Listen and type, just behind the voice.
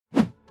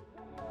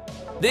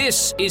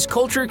This is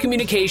Culture,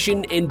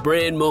 Communication, and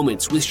Brand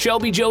Moments with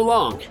Shelby Jo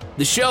Long,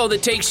 the show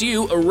that takes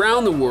you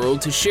around the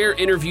world to share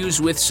interviews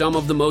with some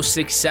of the most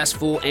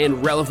successful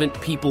and relevant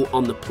people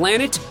on the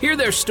planet, hear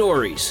their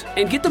stories,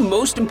 and get the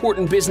most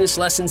important business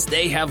lessons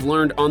they have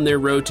learned on their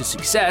road to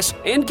success,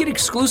 and get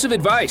exclusive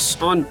advice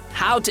on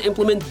how to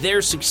implement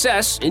their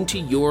success into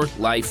your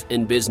life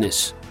and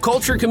business.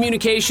 Culture,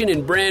 Communication,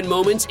 and Brand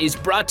Moments is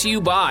brought to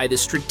you by the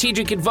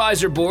Strategic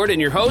Advisor Board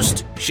and your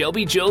host,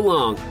 Shelby Jo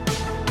Long.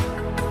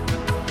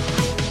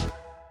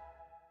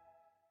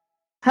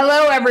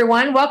 Hello,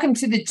 everyone. Welcome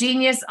to the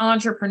Genius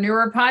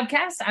Entrepreneur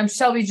Podcast. I'm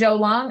Shelby Jo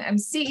Long. I'm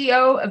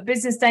CEO of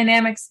Business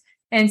Dynamics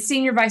and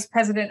Senior Vice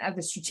President of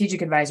the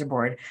Strategic Advisor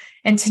Board.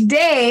 And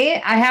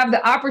today I have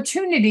the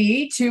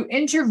opportunity to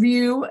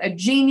interview a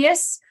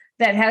genius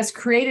that has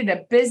created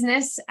a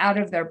business out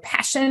of their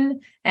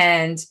passion,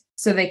 and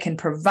so they can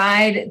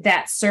provide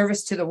that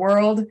service to the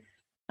world.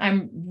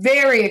 I'm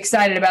very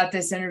excited about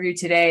this interview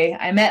today.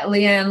 I met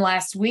Leanne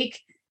last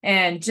week,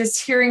 and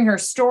just hearing her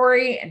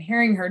story and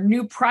hearing her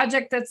new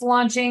project that's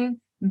launching,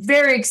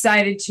 very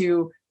excited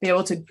to be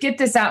able to get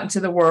this out into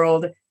the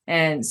world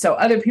and so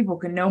other people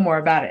can know more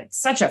about it. It's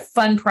such a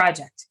fun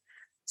project.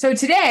 So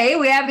today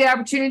we have the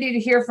opportunity to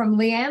hear from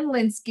Leanne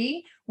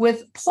Linsky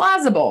with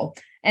Plausible.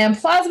 And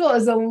Plausible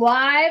is a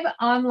live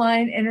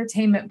online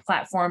entertainment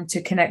platform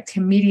to connect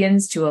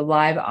comedians to a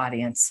live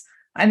audience.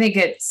 I think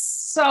it's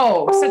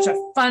such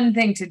a fun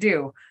thing to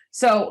do.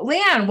 So,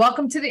 Leanne,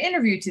 welcome to the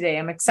interview today.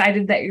 I'm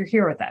excited that you're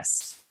here with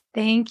us.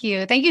 Thank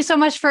you. Thank you so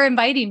much for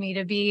inviting me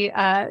to be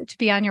on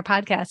your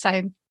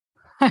podcast.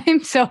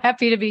 I'm so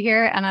happy to be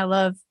here, and I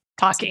love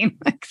talking,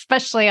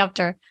 especially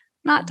after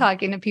not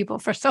talking to people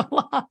for so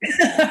long.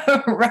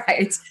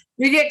 Right.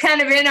 We get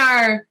kind of in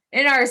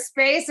our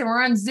space, and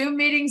we're on Zoom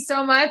meetings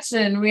so much,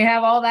 and we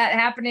have all that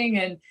happening,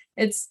 and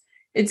it's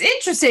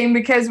interesting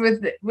because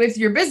with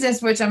your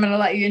business, which I'm going to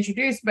let you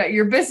introduce, but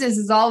your business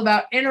is all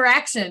about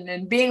interaction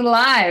and being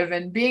live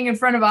and being in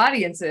front of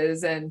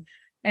audiences. And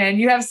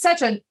you have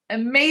such an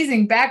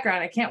amazing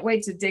background. I can't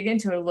wait to dig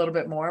into it a little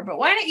bit more. But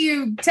why don't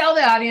you tell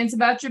the audience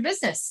about your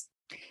business?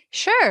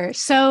 Sure.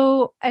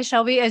 So,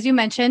 Shelby, as you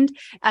mentioned,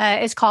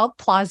 it's called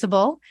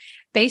Plausible.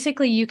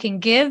 Basically, you can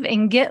give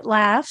and get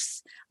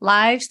laughs,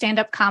 live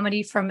stand-up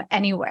comedy from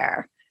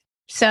anywhere.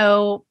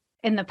 So,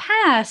 in the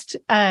past,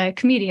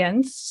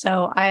 comedians,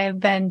 so I've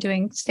been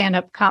doing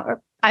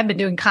I've been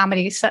doing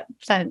comedy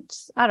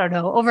since,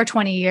 over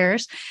 20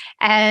 years.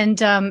 And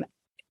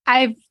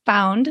I've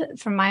found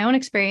from my own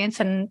experience,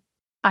 and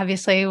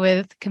obviously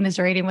with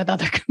commiserating with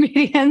other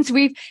comedians,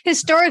 we've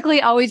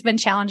historically always been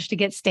challenged to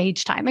get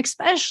stage time,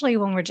 especially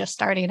when we're just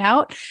starting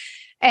out.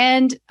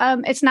 And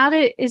it's not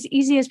as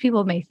easy as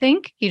people may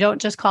think. You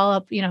don't just call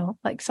up,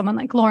 like someone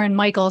like Lorne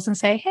Michaels and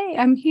say, "Hey,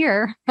 I'm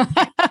here,"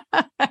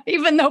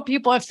 even though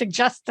people have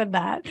suggested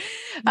that.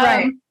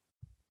 Right.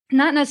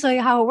 Not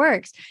necessarily how it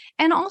works.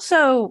 And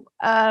also,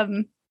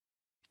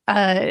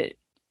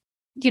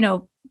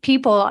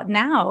 people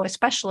now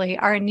especially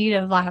are in need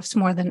of laughs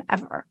more than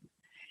ever.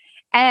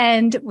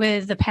 And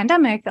with the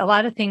pandemic, a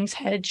lot of things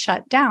had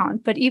shut down.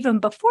 But even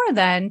before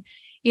then,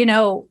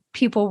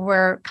 people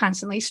were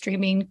constantly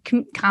streaming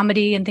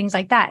comedy and things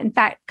like that. In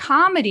fact,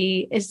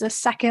 comedy is the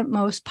second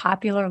most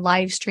popular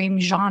live stream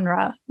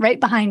genre, right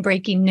behind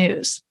breaking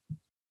news.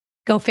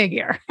 Go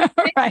figure,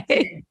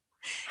 right?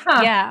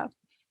 Huh. Yeah.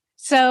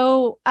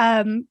 So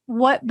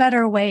what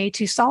better way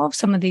to solve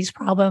some of these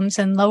problems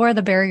and lower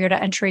the barrier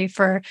to entry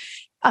for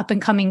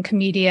up-and-coming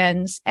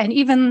comedians and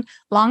even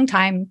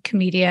longtime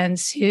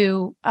comedians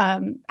who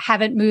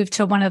haven't moved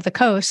to one of the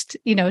coast,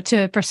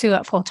 to pursue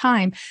it full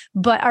time,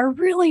 but are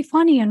really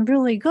funny and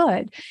really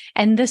good.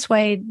 And this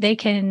way they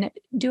can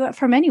do it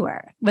from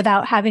anywhere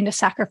without having to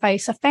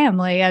sacrifice a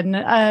family and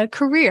a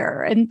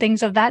career and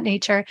things of that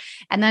nature.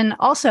 And then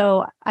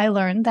also I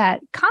learned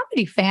that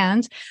comedy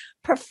fans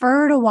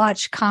prefer to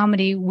watch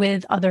comedy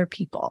with other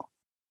people.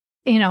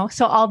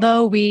 So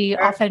although we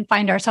often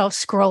find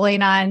ourselves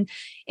scrolling on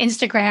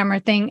Instagram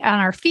or on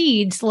our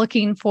feeds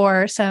looking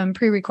for some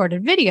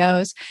pre-recorded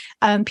videos,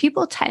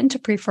 people tend to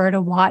prefer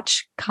to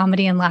watch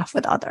comedy and laugh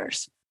with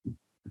others.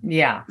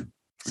 Yeah.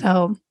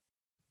 So,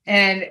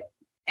 and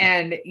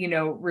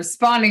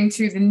responding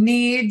to the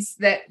need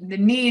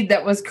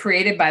that was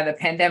created by the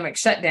pandemic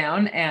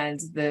shutdown and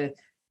the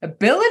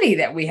ability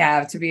that we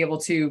have to be able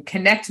to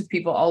connect with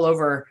people all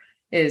over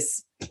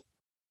is.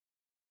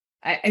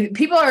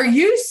 People are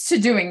used to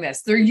doing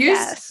this. They're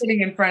used to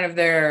sitting in front of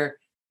their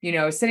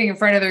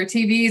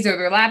TVs or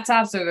their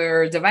laptops or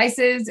their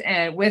devices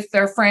and with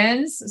their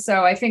friends.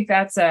 So I think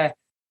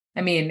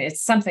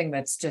it's something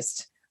that's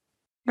just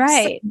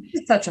right.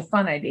 Such a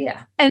fun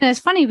idea. And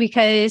it's funny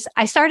because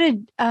I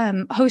started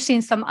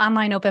hosting some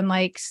online open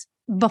mics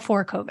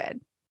before COVID.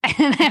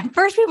 And at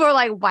first people were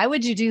like, why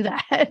would you do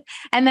that?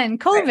 And then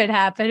COVID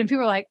happened and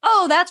people were like,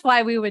 oh, that's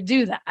why we would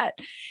do that.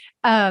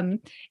 And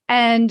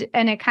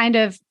it kind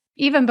of,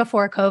 even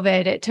before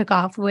COVID, it took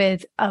off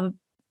with a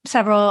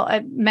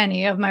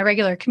many of my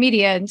regular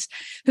comedians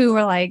who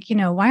were like,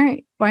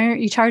 why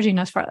aren't you charging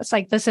us for this?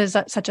 Like, this is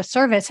such a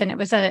service. And it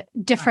was a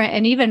different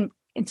and even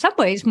in some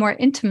ways more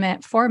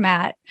intimate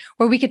format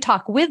where we could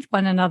talk with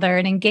one another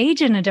and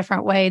engage in a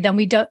different way than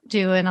we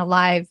do in a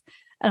live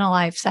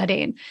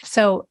setting.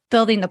 So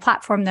building the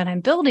platform that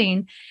I'm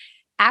building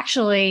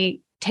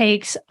actually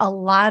takes a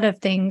lot of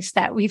things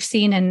that we've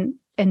seen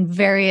in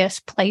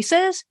various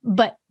places,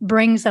 but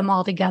brings them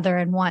all together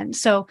in one.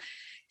 So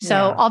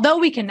although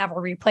we can never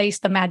replace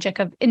the magic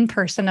of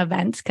in-person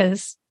events,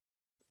 because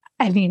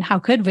I mean, how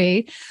could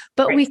we?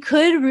 But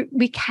right.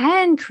 we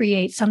can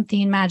create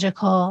something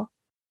magical,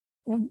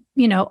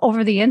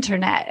 over the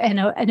internet and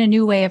a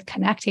new way of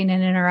connecting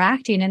and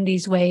interacting in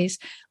these ways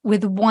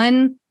with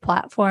one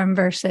platform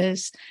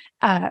versus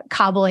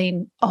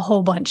cobbling a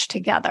whole bunch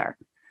together.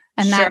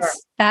 And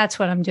that's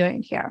what I'm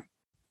doing here.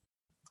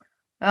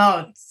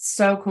 Oh, it's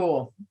so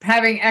cool.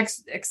 Having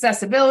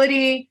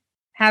accessibility,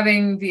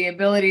 having the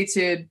ability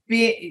to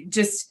be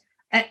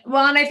and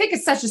I think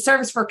it's such a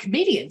service for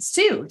comedians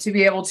too, to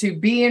be able to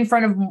be in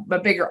front of a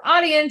bigger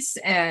audience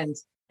and,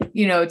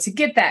 to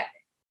get that,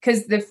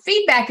 because the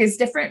feedback is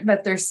different,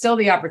 but there's still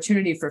the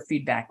opportunity for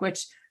feedback,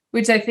 which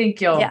I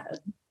think you'll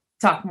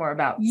talk more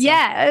about. So.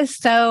 Yeah.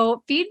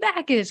 So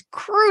feedback is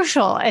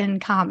crucial in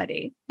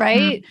comedy,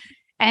 right? Mm-hmm.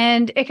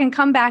 And it can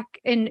come back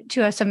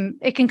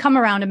it can come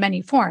around in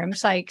many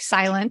forms, like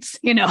silence,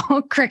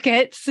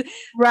 crickets,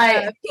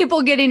 right?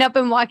 People getting up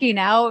and walking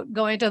out,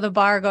 going to the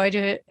bar, going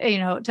to,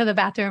 to the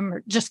bathroom,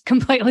 or just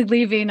completely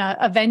leaving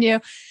a venue.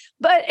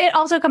 But it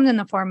also comes in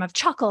the form of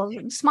chuckles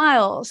and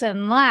smiles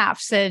and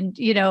laughs and,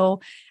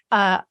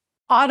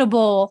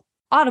 audible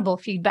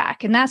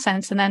feedback in that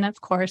sense. And then,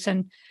 of course,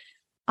 and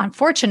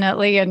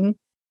unfortunately, in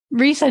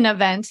recent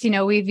events,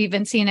 we've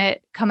even seen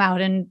it come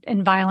out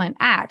in violent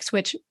acts,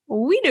 which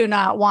we do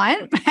not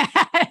want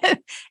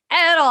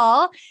at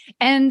all.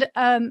 And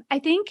I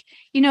think,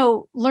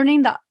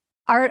 learning the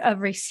art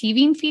of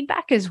receiving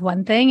feedback is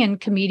one thing. And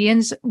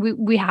comedians,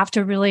 we have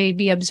to really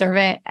be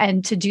observant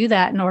and to do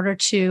that in order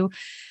to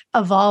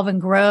evolve and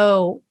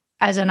grow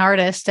as an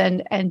artist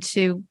and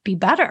to be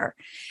better.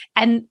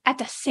 And at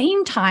the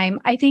same time,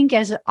 I think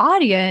as an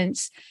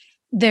audience,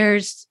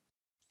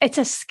 it's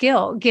a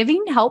skill.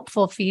 Giving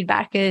helpful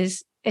feedback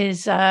is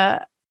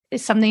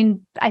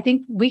something I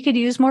think we could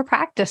use more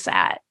practice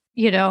at,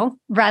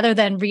 rather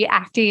than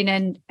reacting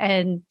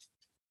and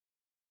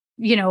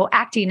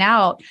acting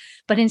out,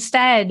 but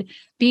instead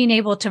being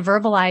able to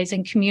verbalize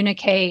and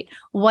communicate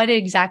what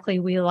exactly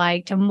we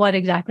liked and what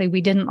exactly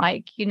we didn't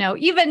like,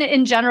 even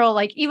in general,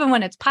 like even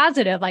when it's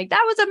positive, like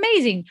that was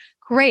amazing.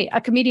 Great.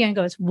 A comedian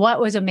goes, what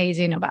was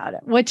amazing about it?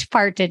 Which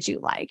part did you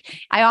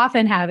like? I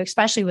often have,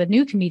 especially with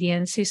new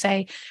comedians who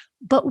say,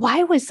 but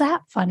why was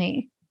that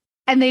funny?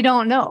 And they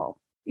don't know,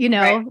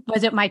 right.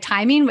 Was it my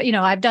timing?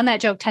 I've done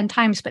that joke 10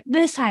 times, but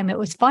this time it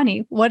was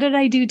funny. What did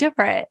I do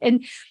different?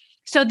 And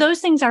so those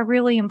things are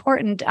really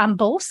important on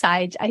both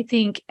sides, I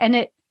think.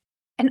 And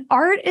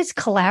art is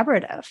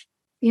collaborative.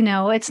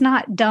 It's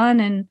not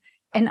done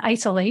in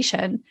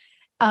isolation.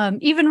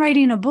 Even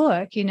writing a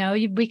book,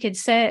 we could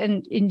sit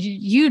and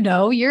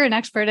you're an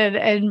expert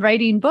in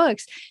writing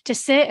books, to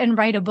sit and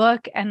write a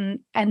book and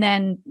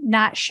then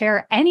not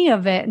share any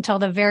of it until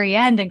the very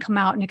end and come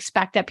out and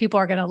expect that people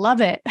are going to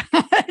love it.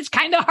 It's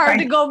kind of hard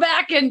to go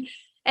back and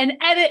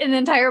edit an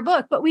entire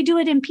book, but we do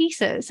it in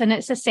pieces. And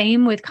it's the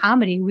same with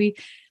comedy.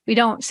 We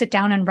don't sit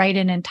down and write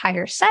an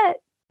entire set.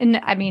 And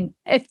I mean,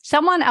 if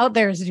someone out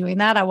there is doing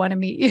that, I want to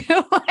meet you.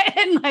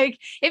 And if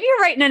you're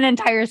writing an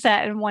entire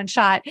set in one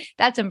shot,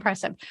 that's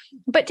impressive.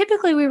 But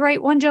typically we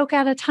write one joke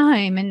at a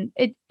time and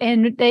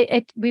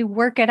we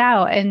work it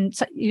out. And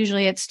so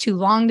usually it's too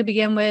long to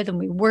begin with. And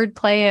we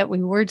wordplay it, we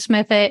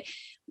wordsmith it,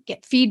 we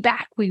get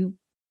feedback, we,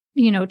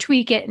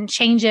 tweak it and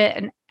change it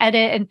and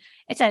edit. And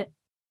it's an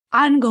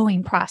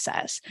ongoing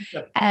process.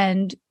 Okay.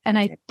 And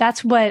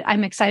that's what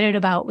I'm excited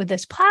about with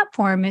this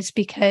platform, is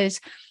because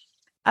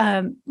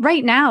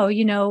right now,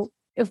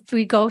 if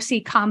we go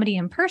see comedy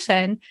in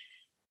person,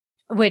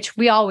 which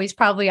we always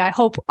I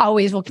hope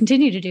always will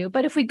continue to do.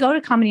 But if we go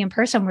to comedy in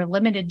person, we're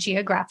limited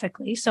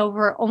geographically. So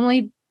we're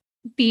only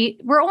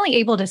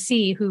able to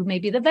see who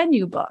maybe the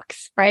venue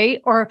books,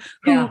 right? Or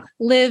who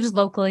lives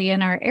locally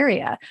in our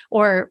area,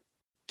 or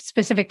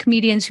specific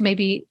comedians who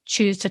maybe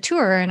choose to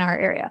tour in our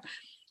area.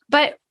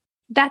 But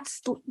that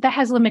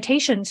has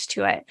limitations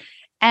to it.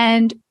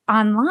 And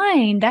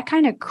online, that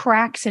kind of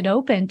cracks it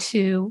open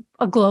to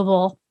a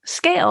global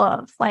scale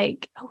of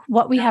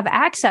what we have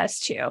access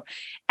to.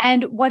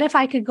 And what if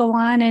I could go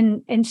on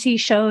and see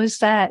shows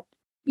that,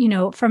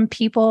 from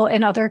people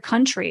in other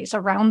countries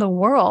around the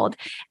world?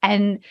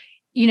 And,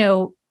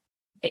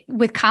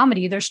 with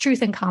comedy, there's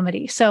truth in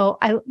comedy. So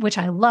which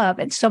I love,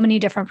 and so many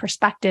different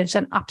perspectives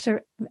and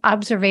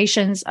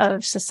observations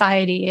of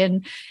society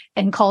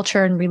and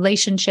culture and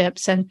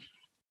relationships. And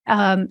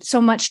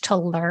so much to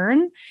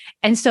learn.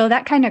 And so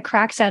that kind of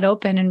cracks that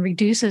open and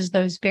reduces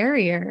those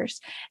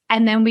barriers.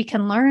 And then we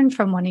can learn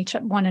from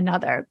one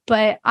another.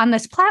 But on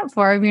this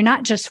platform, you're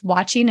not just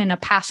watching in a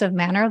passive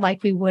manner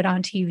like we would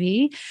on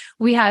TV.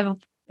 We have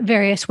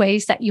various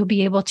ways that you'll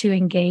be able to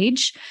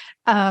engage.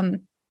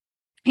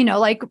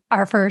 Like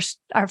our first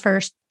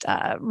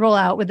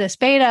rollout with this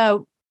beta,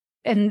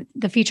 and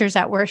the features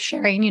that we're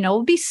sharing,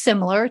 will be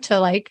similar to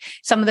like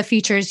some of the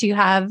features you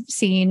have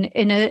seen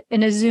in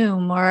a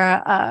Zoom or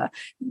a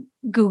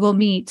Google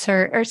Meets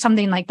or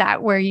something like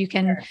that, where you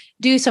can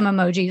do some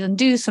emojis and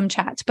do some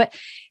chats. But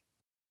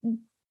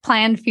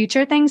planned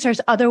future things,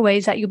 there's other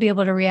ways that you'll be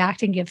able to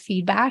react and give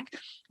feedback.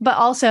 But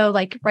also,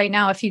 like right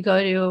now, if you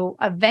go to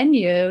a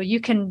venue,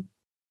 you can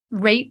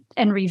rate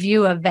and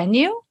review a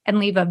venue and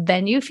leave a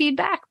venue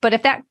feedback. But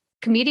if that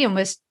comedian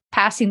was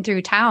passing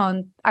through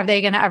town, are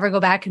they going to ever go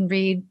back and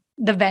read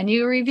the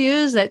venue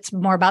reviews? That's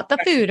more about the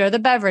food or the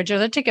beverage or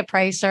the ticket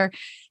price or,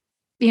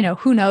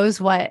 who knows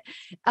what,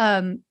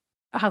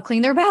 how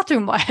clean their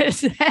bathroom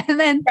was. And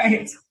then,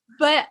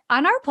 but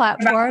on our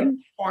platform,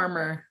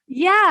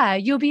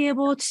 you'll be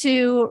able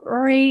to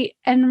rate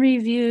and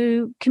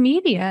review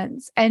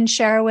comedians and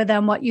share with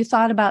them what you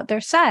thought about their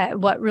set,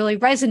 what really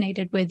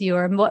resonated with you,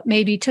 or what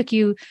maybe took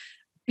you,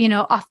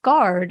 off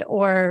guard,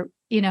 or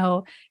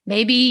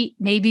maybe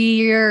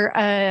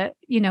you're,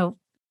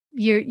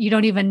 you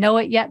don't even know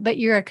it yet, but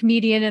you're a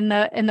comedian in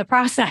the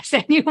process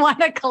and you want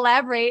to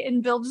collaborate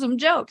and build some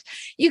jokes.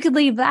 You could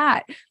leave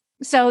that.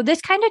 So this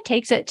kind of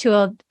takes it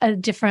to a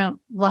different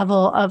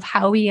level of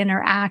how we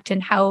interact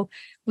and how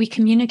we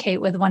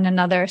communicate with one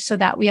another so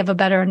that we have a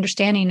better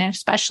understanding, and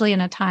especially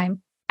in a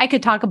time. I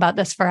could talk about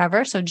this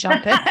forever, so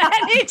jump in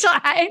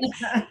anytime.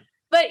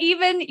 But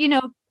even,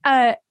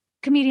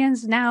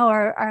 comedians now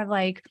are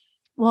like,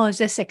 well, is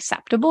this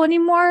acceptable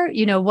anymore?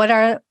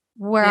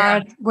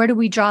 Where do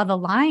we draw the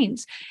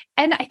lines?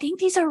 And I think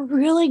these are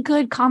really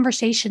good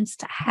conversations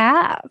to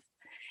have.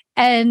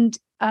 And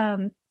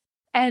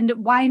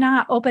why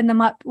not open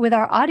them up with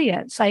our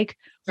audience? Like,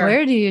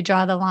 where do you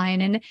draw the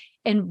line?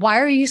 And why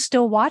are you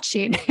still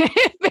watching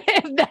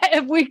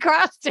if we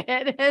crossed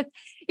it?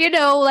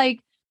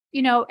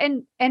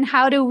 And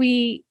how do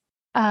we,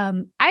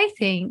 I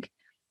think,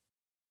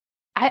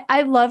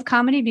 I love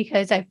comedy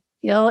because I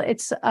feel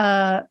it's,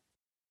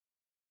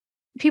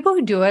 people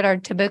who do it are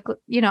typically,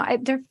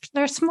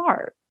 they're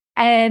smart.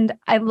 And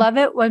I love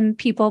it when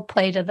people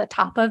play to the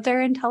top of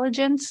their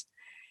intelligence,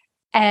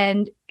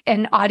 and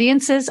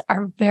audiences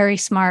are very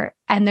smart,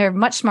 and they're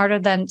much smarter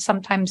than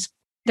sometimes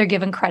they're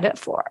given credit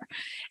for.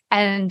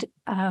 And,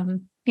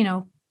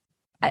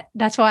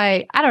 that's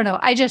why, I don't know,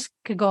 I just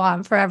could go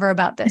on forever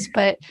about this,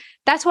 but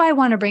that's why I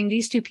want to bring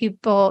these two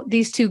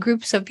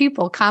groups of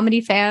people, comedy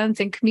fans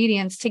and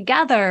comedians,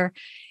 together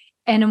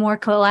in a more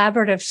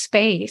collaborative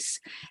space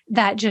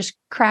that just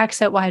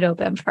cracks it wide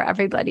open for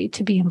everybody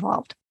to be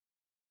involved.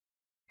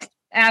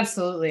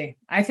 Absolutely.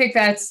 I think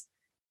that's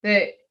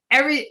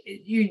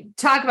you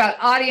talk about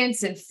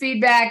audience and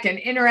feedback and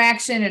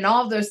interaction, and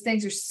all of those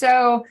things are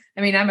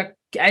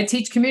I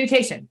teach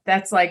communication.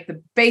 That's like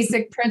the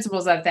basic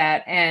principles of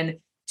that. And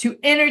to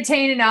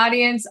entertain an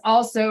audience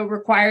also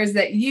requires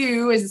that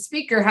you as a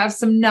speaker have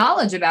some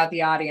knowledge about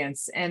the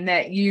audience, and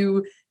that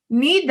you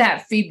need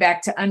that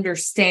feedback to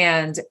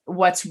understand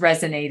what's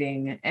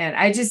resonating. And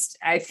I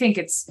think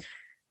this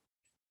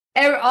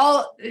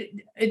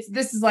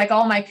is like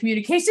all my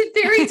communication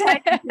theory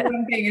type of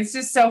thing. It's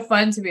just so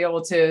fun to be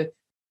able to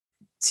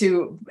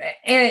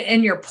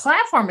and your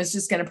platform is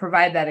just going to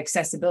provide that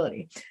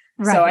accessibility.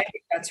 Right. So I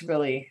think that's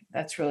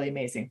really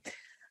amazing.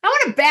 I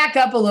want to back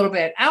up a little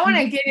bit. I want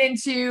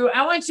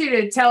you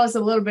to tell us a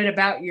little bit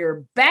about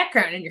your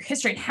background and your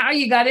history and how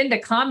you got into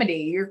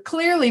comedy. You're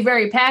clearly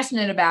very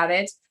passionate about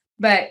it,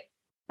 but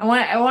I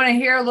want to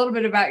hear a little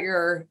bit about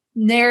your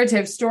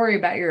narrative story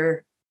about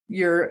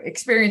your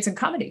experience in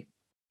comedy.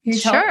 Can you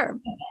tell Sure.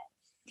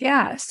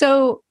 Yeah.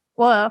 So,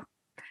 to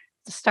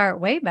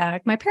start way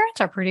back, my parents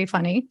are pretty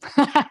funny.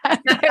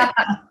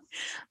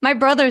 My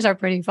brothers are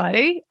pretty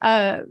funny.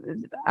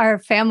 Our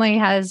family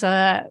has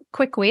a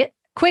quick wit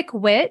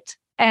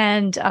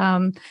and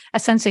a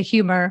sense of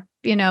humor,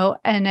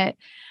 and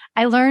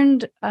I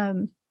learned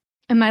in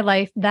my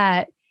life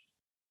that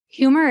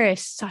humor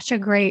is such a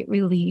great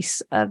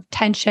release of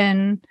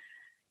tension.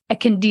 It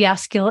can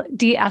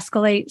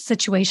de-escalate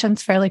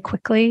situations fairly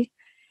quickly,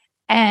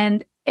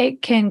 and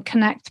it can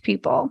connect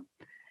people.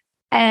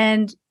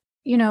 And,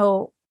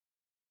 years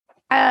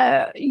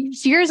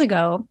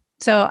ago,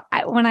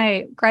 when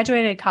I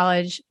graduated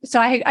college,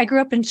 I grew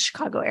up in the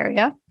Chicago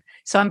area.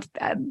 So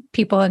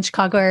people in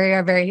Chicago area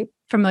are very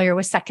familiar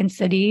with Second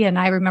City. And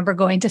I remember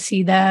going to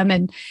see them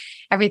and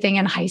everything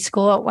in high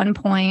school at one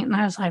point. And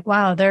I was like,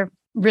 wow, they're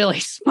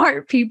really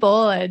smart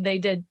people. And they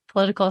did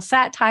political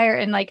satire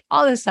and like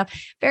all this stuff.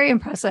 Very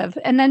impressive.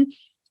 And then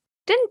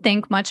didn't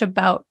think much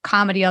about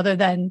comedy other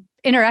than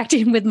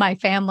interacting with my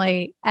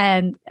family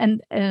and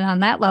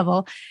on that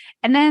level.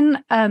 And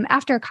then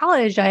after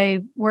college, I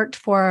worked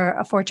for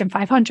a Fortune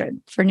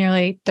 500 for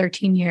nearly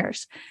 13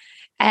 years.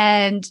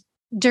 And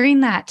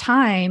during that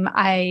time,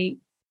 I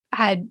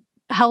had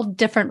held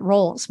different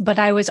roles, but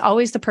I was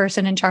always the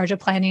person in charge of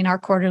planning our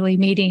quarterly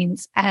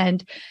meetings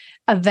and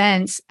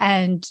events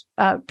and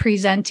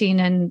presenting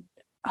and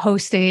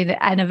hosting.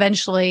 And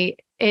eventually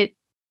it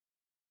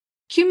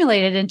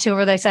accumulated into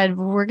where they said,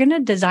 we're going to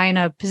design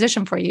a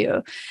position for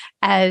you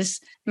as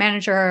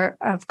manager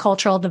of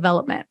cultural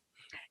development.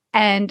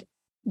 And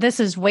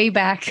this is way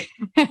back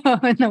in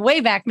the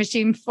Wayback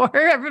Machine for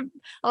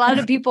a lot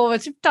of people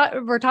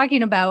were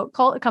talking about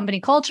company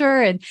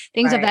culture and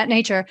things of that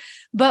nature.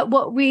 But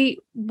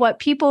what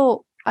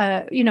people,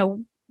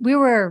 we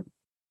were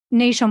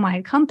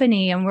nationwide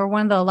company and we're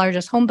one of the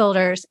largest home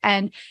builders.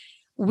 And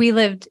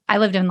I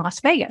lived in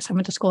Las Vegas. I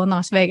went to school in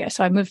Las Vegas.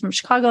 So I moved from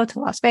Chicago to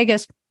Las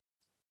Vegas.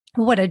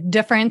 What a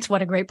difference.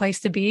 What a great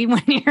place to be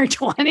when you're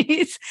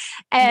 20s.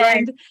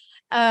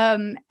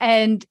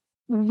 And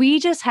we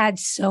just had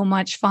so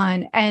much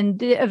fun, and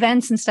the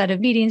events instead of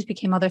meetings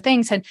became other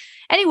things. And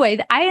anyway,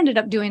 I ended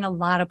up doing a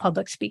lot of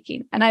public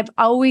speaking, and I've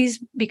always,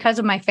 because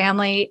of my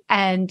family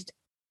and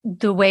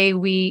the way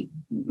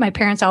my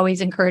parents always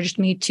encouraged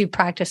me to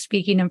practice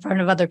speaking in front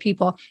of other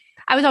people,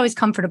 I was always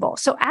comfortable.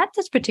 So at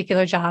this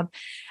particular job,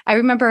 I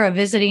remember a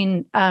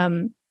visiting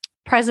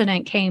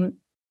president came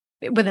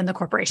within the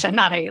corporation,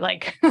 not a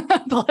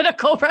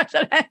political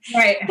president,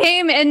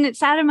 came and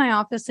sat in my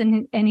office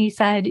and he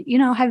said,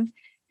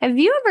 have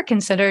you ever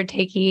considered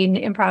taking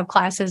improv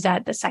classes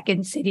at the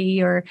Second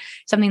City or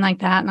something like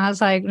that? And I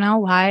was like, no,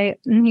 why?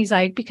 And he's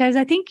like, because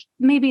I think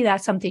maybe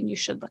that's something you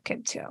should look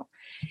into.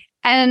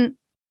 And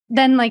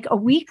then a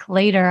week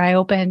later, I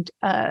opened,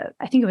 I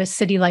think it was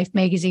City Life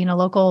magazine, a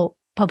local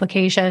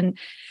publication,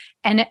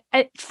 and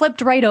it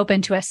flipped right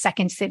open to a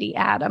Second City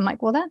ad. I'm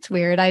like, well, that's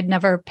weird. I'd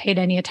never paid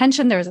any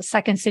attention. There was a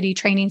Second City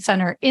training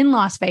center in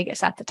Las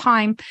Vegas at the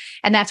time.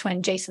 And that's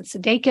when Jason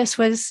Sudeikis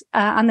was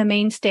on the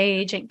main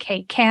stage, and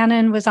Kay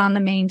Cannon was on the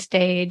main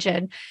stage,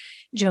 and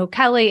Joe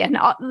Kelly, and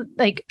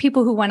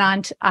people who went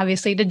on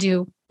obviously to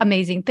do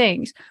amazing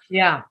things.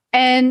 Yeah.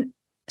 And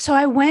so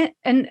I went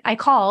and I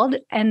called,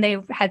 and they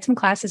had some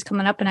classes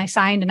coming up, and I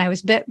signed, and I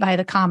was bit by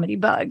the comedy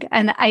bug.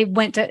 And I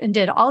went and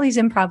did all these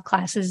improv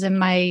classes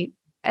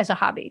as a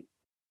hobby.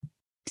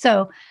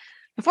 So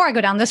before I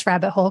go down this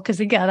rabbit hole, because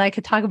again, I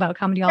could talk about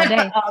comedy all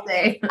day. All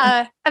day.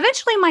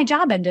 Eventually my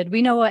job ended.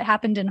 We know what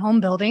happened in home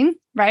building,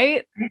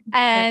 right?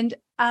 And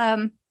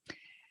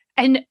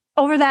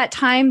over that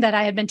time that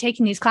I had been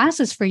taking these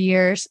classes for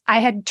years,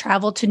 I had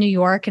traveled to New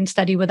York and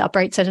studied with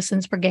Upright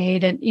Citizens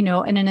Brigade and, in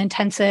an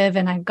intensive,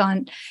 and I've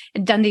gone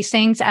and done these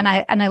things, and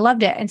I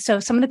loved it. And so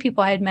some of the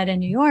people I had met in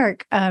New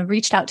York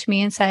reached out to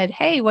me and said,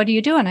 hey, what do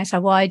you do? And I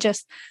said, well, I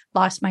just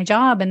lost my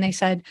job. And they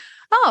said,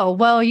 oh,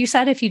 well, you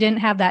said if you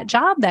didn't have that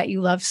job that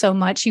you love so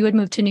much, you would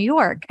move to New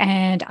York.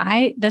 And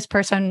this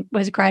person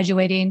was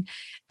graduating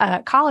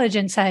college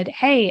and said,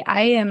 hey,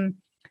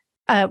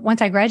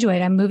 once I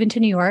graduate, I'm moving to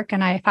New York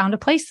and I found a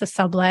place to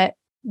sublet.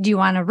 Do you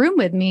want a room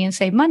with me and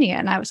save money?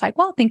 And I was like,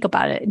 well, think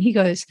about it. And he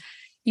goes,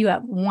 you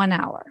have 1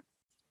 hour.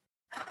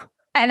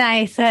 And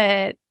I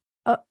said,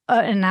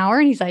 an hour?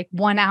 And he's like,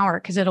 1 hour,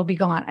 because it'll be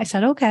gone. I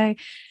said, okay.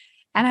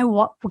 And I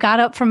got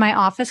up from my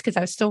office because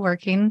I was still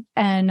working,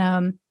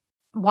 and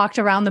walked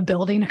around the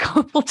building a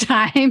couple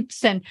times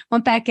and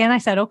went back in. I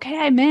said, okay,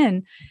 I'm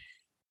in.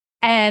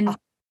 And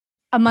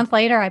a month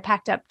later, I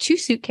packed up 2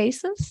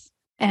 suitcases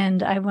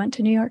and I went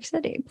to New York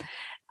City.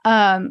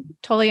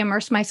 Totally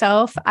immersed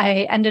myself.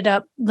 I ended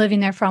up living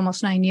there for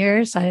almost 9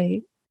 years.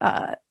 I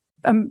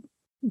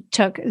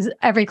took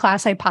every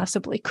class I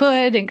possibly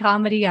could in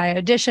comedy. I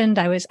auditioned.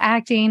 I was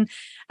acting.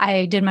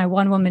 I did my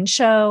one-woman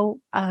show.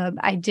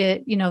 I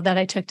did, that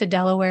I took to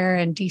Delaware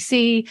and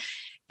DC,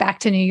 back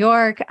to New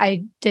York.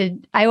 I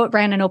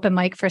ran an open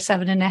mic for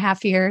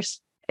 7.5 years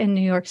in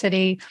New York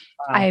City.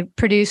 Wow. I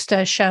produced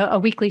a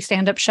weekly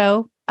stand-up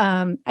show.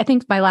 I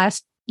think my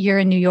last year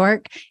in New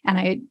York, and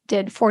I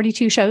did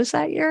 42 shows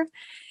that year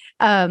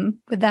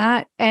with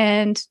that.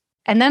 And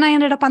then I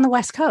ended up on the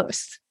West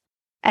Coast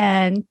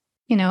and,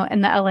 in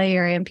the LA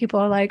area, and people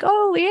are like,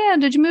 oh,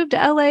 Leanne, did you move to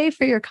LA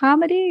for your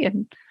comedy?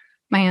 And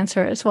my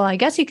answer is, well, I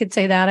guess you could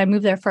say that. I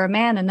moved there for a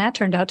man, and that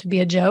turned out to be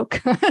a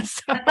joke. But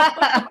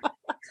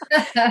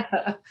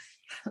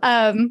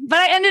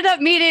I ended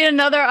up meeting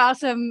another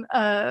awesome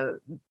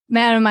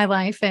man in my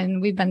life,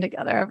 and we've been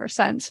together ever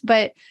since.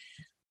 But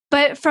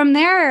from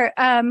there,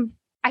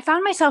 I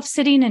found myself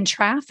sitting in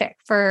traffic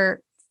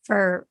for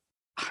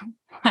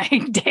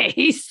like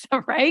days,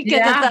 right? Because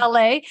it's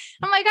LA.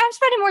 I'm like, I'm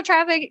spending more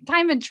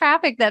time in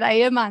traffic than I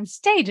am on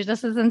stage.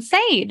 This is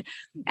insane.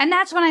 And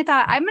that's when I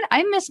thought,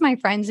 I miss my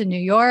friends in New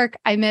York.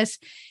 I miss,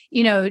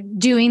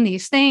 doing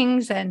these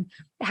things and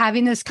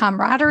having this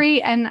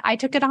camaraderie. And I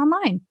took it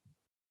online.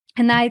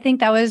 And I think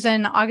that was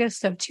in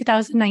August of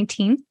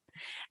 2019.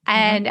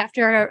 And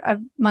after a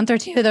month or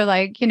two, they're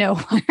like,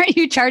 why are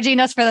you charging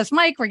us for this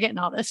mic? We're getting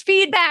all this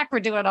feedback. We're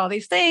doing all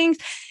these things.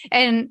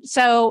 And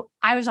so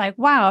I was like,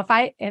 wow,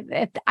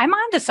 if I'm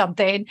onto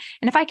something,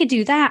 and if I could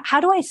do that, how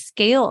do I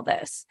scale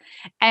this?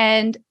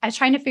 And I was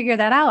trying to figure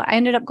that out. I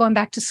ended up going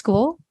back to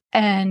school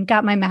and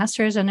got my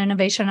master's in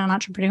innovation and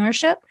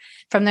entrepreneurship.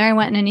 From there, I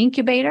went in an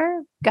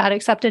incubator, got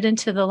accepted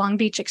into the Long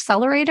Beach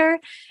Accelerator.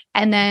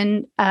 And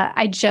then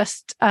I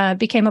just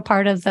became a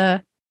part of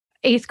the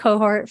 8th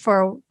cohort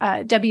for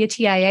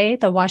WTIA,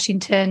 the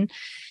Washington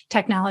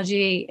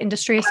Technology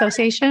Industry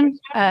Association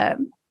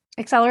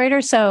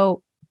Accelerator.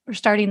 So we're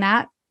starting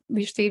that.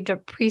 We received a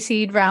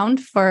pre-seed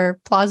round for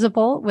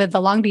Plausible with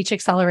the Long Beach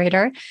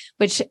Accelerator,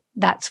 which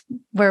that's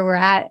where we're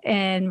at.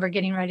 And we're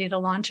getting ready to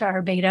launch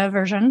our beta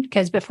version,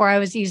 because before I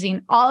was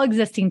using all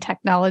existing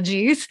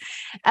technologies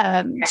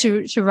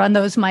to run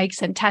those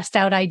mics and test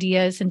out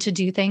ideas and to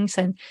do things.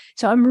 And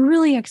so I'm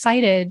really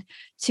excited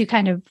to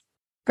kind of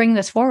bring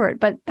this forward,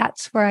 but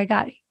that's how I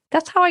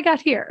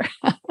got here.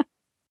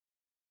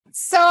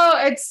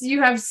 So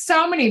you have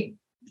so many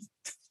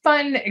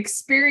fun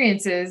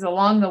experiences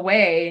along the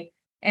way.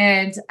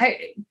 And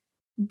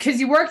because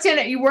you worked in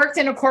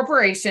a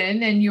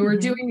corporation and you were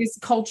doing these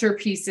culture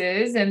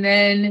pieces, and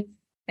then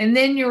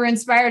you were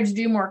inspired to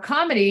do more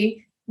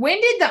comedy. When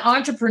did the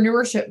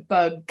entrepreneurship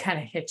bug kind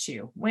of hit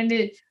you? When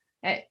did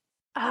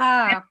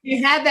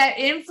you had that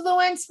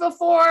influence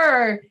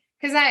before?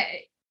 Because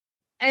I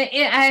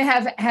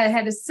have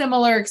had a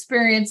similar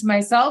experience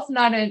myself.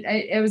 I'm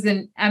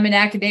in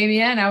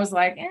academia, and I was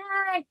like,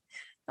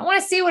 I want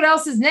to see what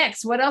else is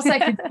next, what else I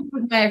can do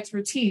with my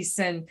expertise.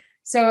 And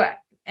so,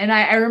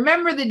 I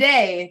remember the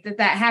day that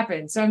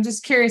happened. So I'm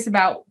just curious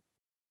about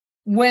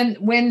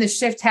when the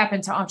shift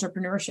happened to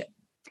entrepreneurship.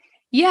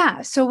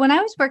 Yeah. So when I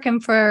was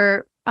working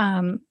for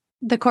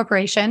the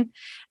corporation,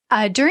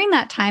 during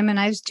that time, and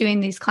I was doing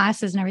these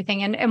classes and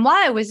everything, and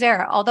while I was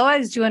there, although I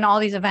was doing all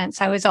these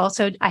events, I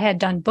had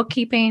done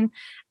bookkeeping.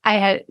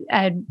 I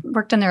had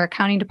worked in their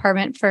accounting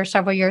department for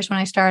several years when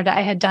I started. I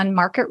had done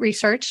market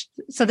research.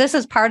 So this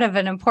is part of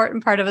an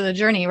important part of the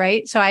journey,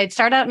 right? So I had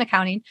started out in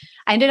accounting.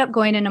 I ended up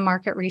going into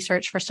market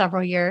research for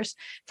several years.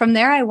 From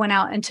there, I went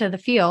out into the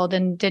field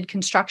and did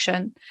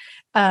construction.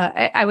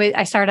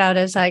 I started out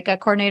as like a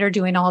coordinator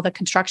doing all the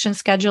construction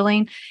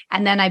scheduling.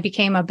 And then I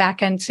became a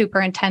back-end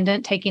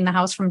superintendent, taking the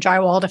house from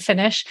drywall to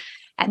finish.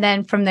 And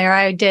then from there,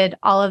 I did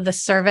all of the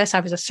service.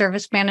 I was a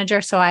service manager.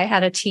 So I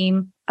had a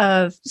team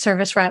of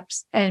service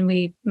reps, and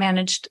we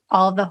managed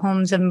all of the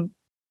homes in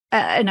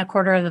a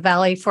quarter of the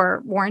valley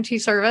for warranty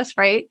service,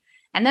 right?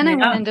 And then I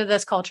went into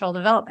this cultural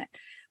development.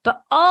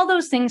 But all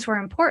those things were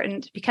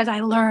important because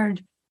I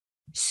learned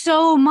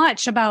so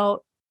much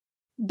about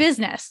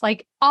business,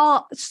 like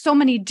so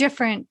many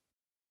different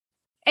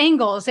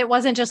angles. It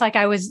wasn't just like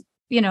I was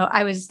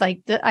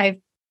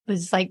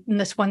like in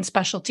this one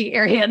specialty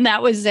area and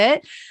that was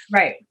it.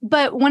 Right.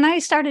 But when I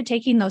started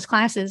taking those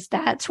classes,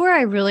 that's where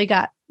I really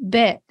got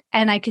bit.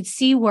 And I could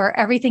see where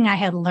everything I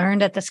had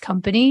learned at this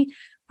company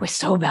was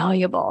so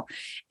valuable.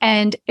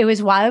 And it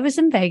was while I was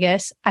in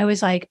Vegas, I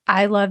was like,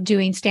 I love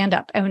doing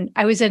stand-up. And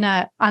I was in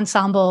an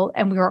ensemble,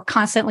 and we were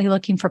constantly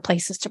looking for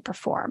places to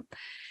perform.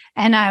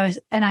 And I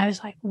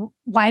was like,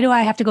 why do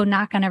I have to go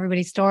knock on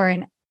everybody's door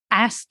and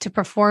ask to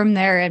perform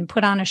there and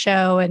put on a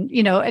show and,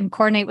 and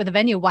coordinate with the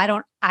venue? Why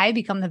don't I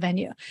become the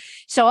venue?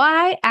 So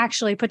I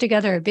actually put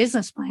together a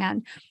business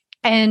plan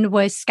and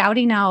was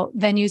scouting out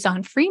venues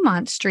on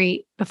Fremont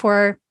Street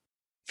before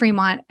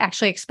Fremont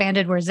actually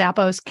expanded, where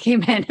Zappos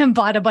came in and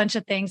bought a bunch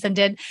of things and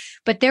did.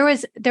 But there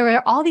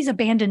were all these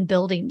abandoned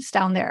buildings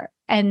down there.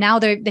 And now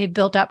they've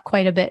built up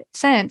quite a bit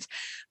since.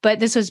 But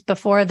this was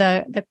before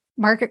the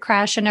market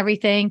crash and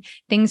everything.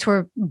 Things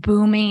were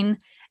booming.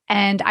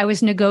 And I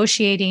was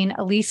negotiating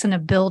a lease in a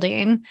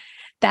building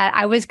that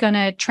I was going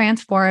to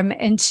transform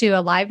into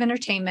a live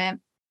entertainment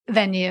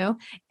venue.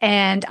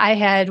 And I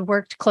had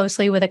worked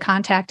closely with a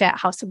contact at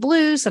House of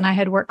Blues, and I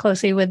had worked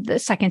closely with the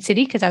Second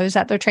City because I was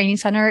at their training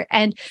center,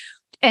 and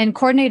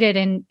coordinated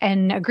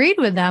and agreed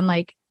with them,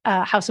 like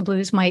House of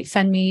Blues might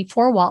send me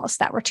 4 walls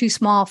that were too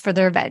small for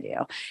their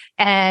venue.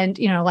 And,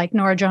 like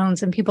Nora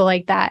Jones and people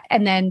like that.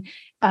 And then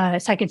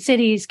Second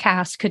City's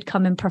cast could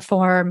come and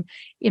perform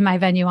in my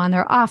venue on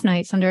their off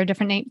nights under a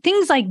different name,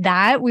 things like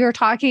that. We were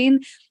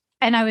talking,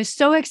 and I was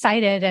so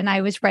excited, and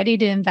I was ready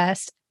to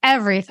invest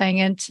everything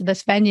into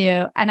this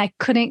venue, and I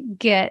couldn't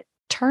get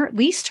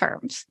lease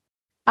terms.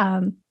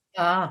 And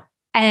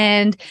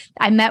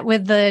I met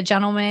with the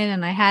gentleman,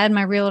 and I had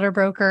my realtor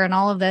broker and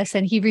all of this,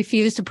 and he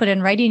refused to put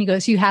in writing. He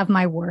goes, "You have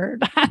my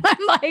word." I'm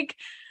like,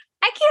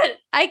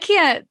 I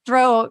can't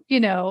throw,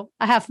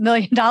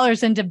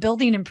 $500,000 into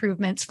building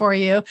improvements for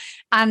you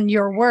on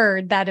your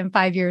word that in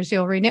 5 years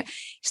you'll renew.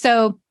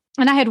 So,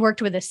 and I had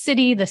worked with the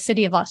city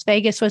of Las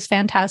Vegas was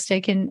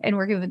fantastic and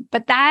working with,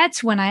 but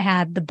that's when I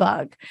had the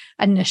bug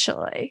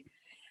initially.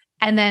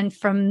 And then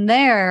from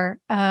there,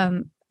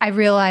 I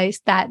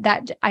realized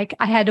that I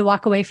had to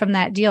walk away from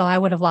that deal. I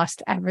would have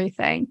lost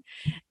everything.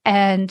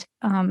 And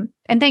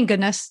thank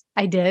goodness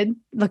I did.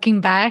 Looking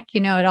back,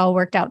 it all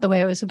worked out the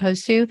way it was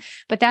supposed to.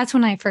 But that's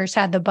when I first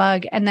had the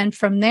bug. And then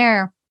from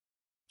there,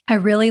 I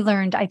really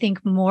learned, I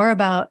think, more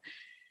about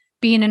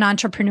being an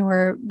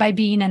entrepreneur by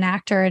being an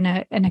actor and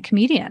a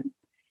comedian.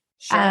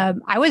 Sure.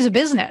 I was a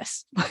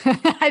business.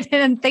 I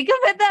didn't think of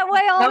it that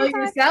way all the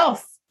time.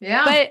 Yourself.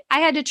 Yeah. But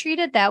I had to treat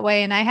it that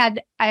way. And I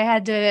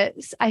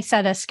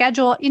set a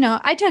schedule.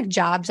 I took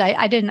jobs.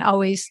 I didn't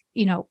always,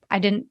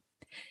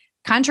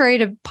 contrary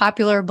to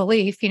popular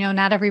belief,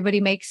 not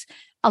everybody makes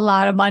a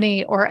lot of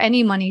money or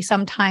any money.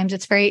 Sometimes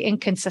it's very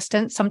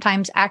inconsistent.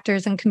 Sometimes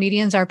actors and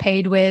comedians are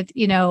paid with,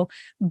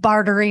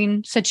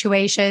 bartering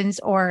situations,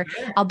 or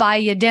I'll buy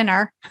you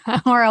dinner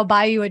or I'll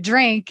buy you a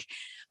drink,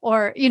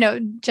 or,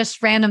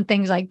 just random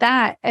things like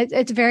that.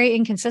 It's very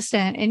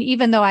inconsistent. And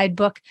even though I'd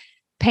book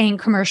paying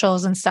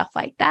commercials and stuff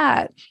like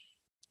that,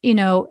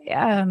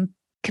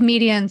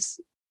 comedians,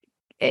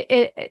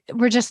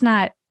 we're just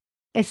not,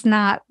 it's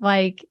not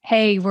like,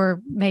 hey, we're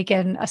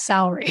making a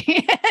salary.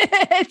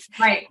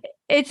 Right.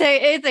 It's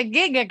a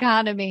gig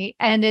economy,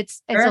 and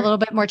it's a little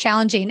bit more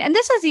challenging. And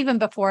this is even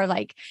before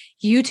like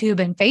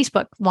YouTube and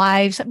Facebook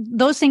Lives.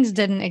 Those things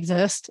didn't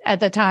exist at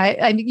the time.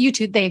 I mean,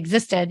 YouTube, they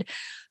existed,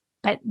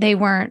 but they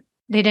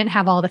didn't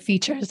have all the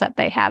features that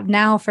they have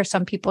now for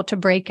some people to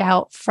break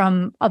out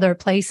from other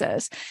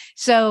places.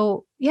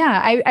 So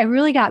yeah, I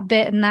really got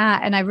bit in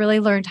that. And I really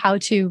learned how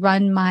to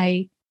run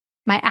my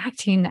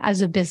acting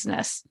as a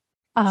business,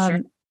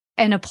 and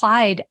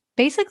applied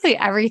basically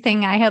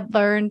everything I had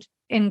learned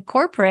in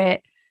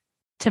corporate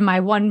to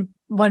my one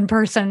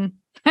person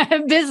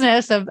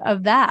business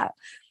of that.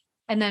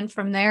 And then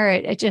from there,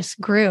 it just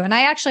grew. And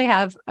I actually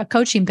have a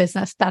coaching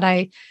business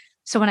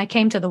so when I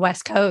came to the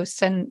West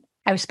Coast and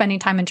I was spending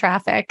time in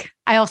traffic,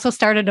 I also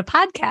started a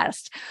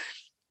podcast,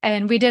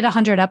 and we did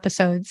 100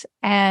 episodes.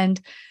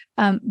 And,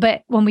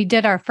 but when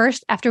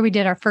after we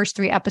did our first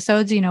 3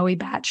 episodes, we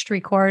batched,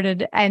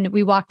 recorded, and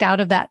we walked out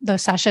of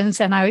those sessions,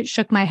 and I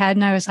shook my head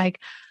and I was like,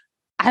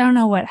 I don't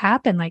know what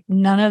happened. Like,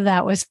 none of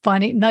that was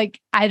funny.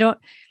 Like,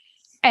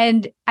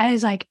 and I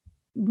was like,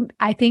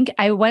 I think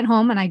I went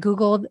home and I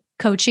Googled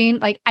coaching.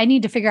 Like, I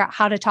need to figure out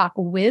how to talk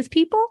with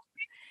people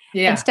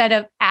instead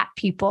of at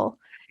people.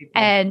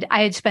 And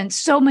I had spent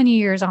so many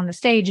years on the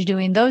stage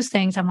doing those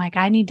things. I'm like,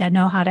 I need to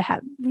know how to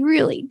have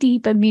really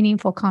deep and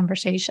meaningful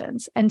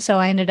conversations. And so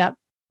I ended up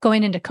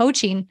going into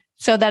coaching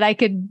so that I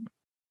could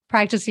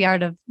practice the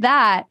art of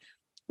that,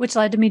 which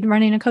led to me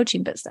running a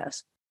coaching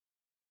business.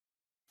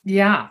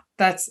 Yeah,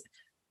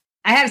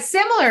 I had a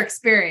similar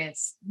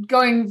experience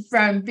going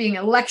from being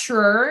a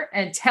lecturer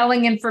and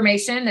telling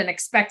information and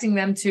expecting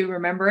them to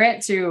remember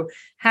it to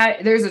how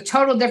there's a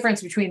total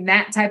difference between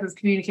that type of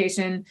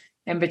communication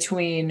and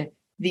between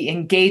the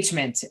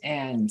engagement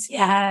and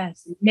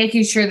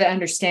making sure the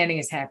understanding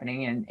is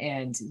happening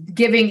and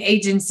giving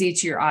agency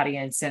to your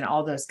audience and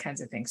all those kinds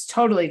of things.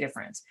 Totally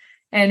different.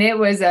 And that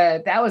was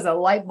a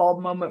light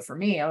bulb moment for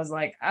me. I was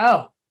like,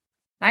 oh,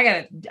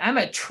 I'm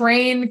a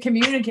trained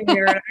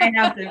communicator and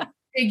I have to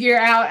figure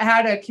out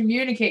how to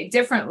communicate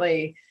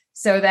differently.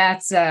 So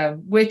that's,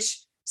 which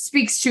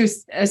speaks to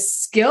a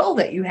skill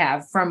that you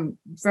have from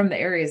the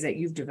areas that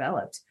you've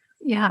developed.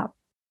 Yeah.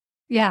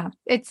 Yeah.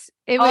 It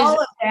all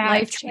was of that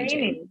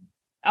life-changing.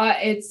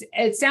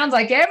 It sounds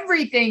like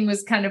everything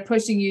was kind of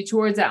pushing you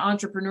towards that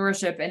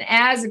entrepreneurship. And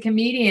as a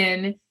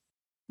comedian,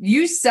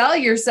 you sell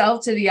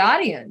yourself to the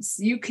audience,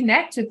 you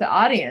connect with the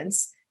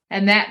audience,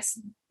 and that's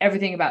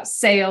everything about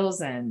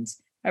sales and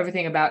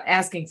everything about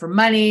asking for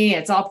money.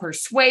 It's all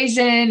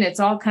persuasion. It's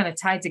all kind of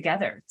tied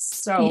together.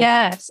 So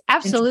yes,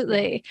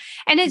 absolutely.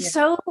 And it's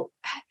so,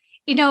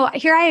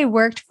 here I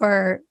worked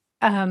for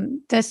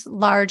this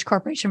large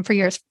corporation for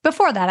years.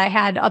 Before that, I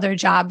had other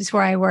jobs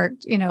where I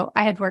worked,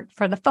 I had worked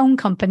for the phone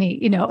company,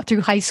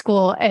 through high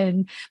school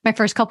and my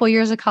first couple of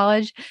years of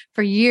college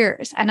for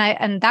years. And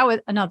that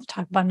was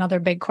talk about another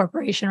big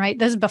corporation, right?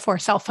 This is before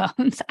cell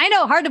phones. I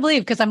know, hard to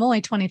believe because I'm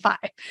only 25,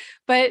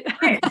 but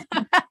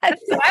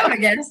that's what I would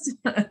have guessed.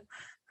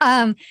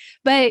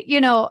 But,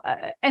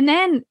 and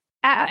then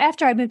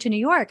after I moved to New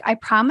York, I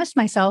promised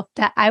myself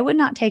that I would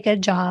not take a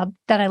job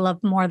that I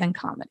loved more than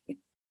comedy.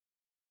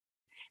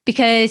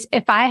 Because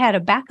if I had a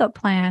backup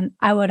plan,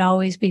 I would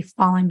always be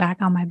falling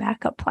back on my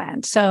backup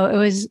plan. So it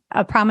was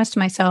a promise to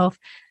myself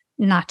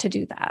not to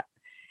do that.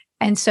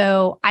 And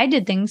so I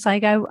did things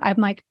like I'm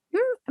like,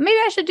 maybe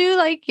I should do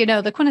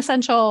the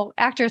quintessential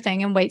actor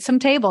thing and wait some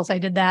tables. I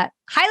did that.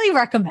 Highly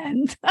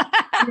recommend.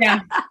 Yeah.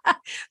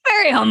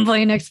 Very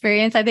humbling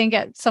experience. I think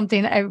it's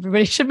something that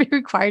everybody should be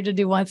required to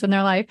do once in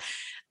their life.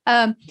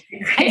 I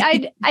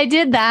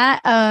did that.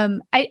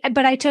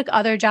 But I took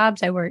other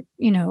jobs. I worked,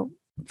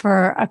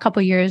 for a couple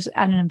of years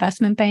at an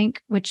investment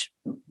bank, which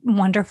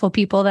wonderful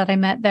people that I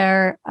met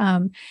there.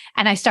 And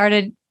I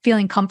started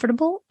feeling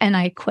comfortable and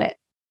I quit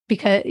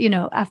because,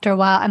 after a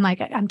while, I'm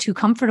like, I'm too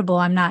comfortable.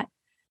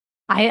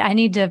 I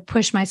need to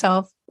push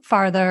myself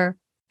farther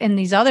in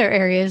these other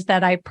areas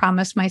that I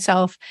promised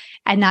myself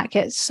and not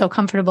get so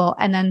comfortable.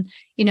 And then,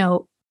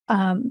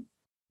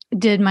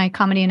 did my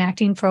comedy and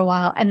acting for a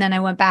while. And then I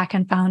went back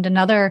and found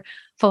another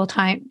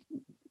full-time,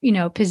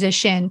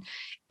 position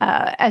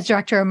as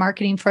director of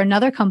marketing for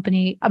another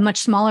company, a much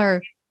small,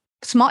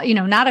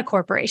 not a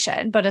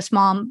corporation, but a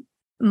small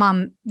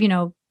mom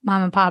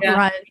and pop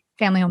run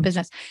family-owned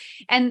business.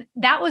 And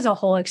that was a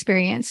whole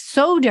experience,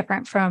 so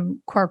different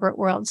from corporate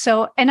world.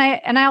 So, and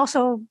I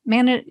also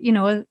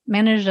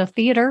managed a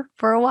theater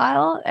for a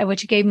while,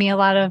 which gave me a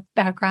lot of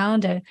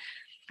background and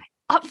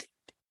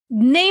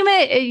name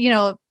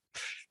it,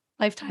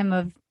 lifetime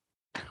of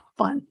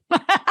fun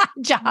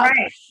job,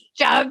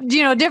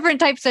 different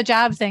types of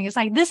jobs thing. It's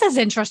like, this is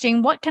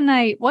interesting. What can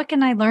I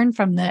learn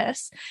from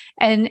this?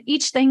 And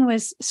each thing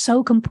was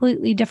so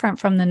completely different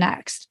from the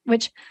next,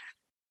 which,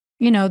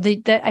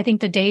 I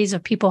think the days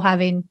of people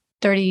having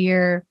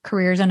 30-year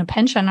careers and a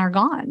pension are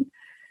gone.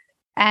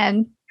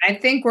 And I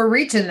think we're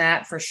reaching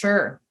that for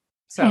sure.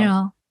 So,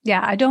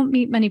 I don't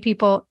meet many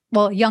people,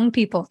 young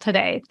people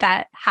today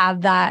that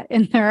have that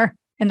in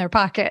their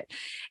pocket.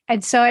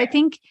 And so I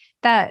think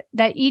that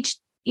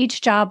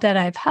each job that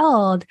I've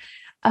held,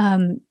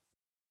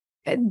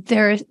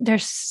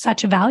 there's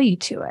such a value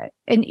to it,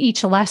 and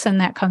each lesson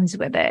that comes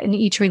with it, and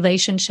each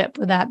relationship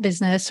with that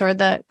business or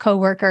the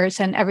coworkers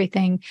and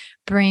everything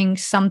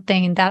brings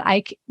something that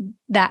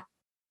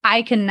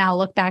I can now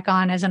look back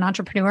on as an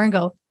entrepreneur and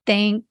go,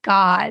 thank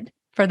God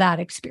for that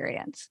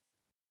experience.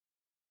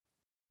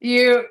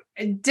 You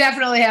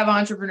definitely have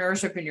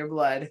entrepreneurship in your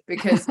blood,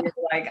 because you're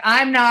like,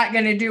 I'm not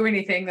going to do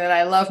anything that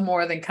I love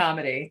more than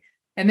comedy.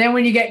 And then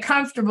when you get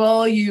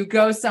comfortable, you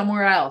go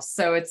somewhere else.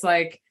 So it's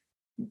like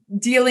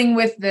dealing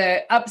with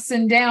the ups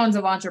and downs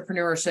of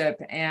entrepreneurship,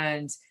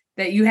 and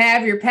that you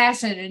have your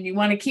passion and you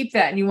want to keep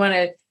that and you want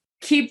to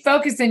keep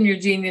focusing your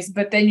genius,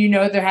 but then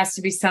there has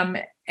to be some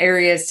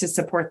areas to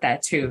support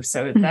that too.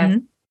 So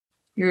that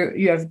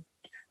you have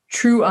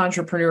true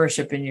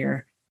entrepreneurship in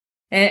your,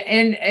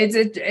 and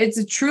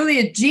it's truly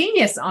a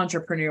genius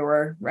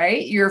entrepreneur,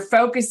 right? You're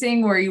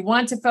focusing where you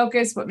want to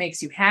focus, what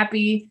makes you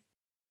happy.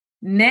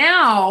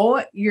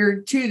 Now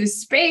you're to the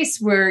space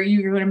where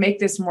you're going to make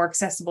this more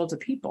accessible to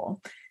people.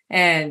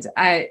 And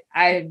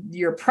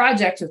your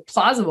project with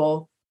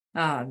Plausible,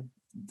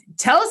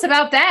 tell us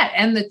about that,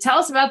 and tell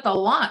us about the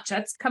launch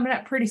that's coming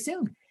up pretty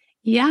soon.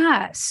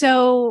 Yeah.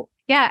 So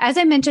as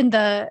I mentioned,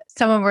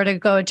 someone were to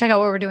go and check out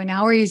what we're doing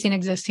now. We're using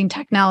existing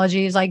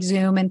technologies like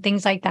Zoom and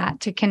things like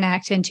that to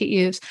connect and to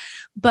use.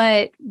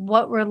 But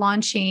what we're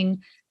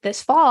launching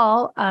this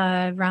fall,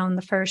 around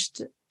the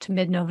 1st to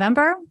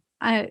mid-November,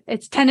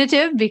 it's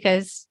tentative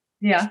because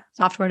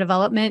software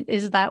development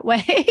is that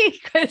way,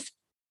 because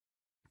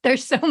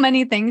there's so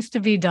many things to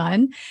be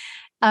done.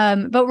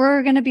 But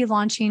we're going to be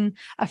launching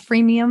a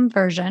freemium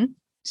version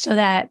so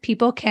that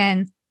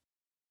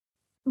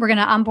we're going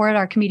to onboard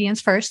our comedians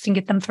first and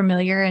get them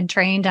familiar and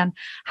trained on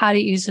how to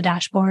use the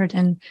dashboard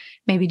and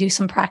maybe do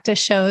some practice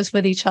shows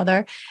with each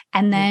other.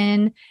 And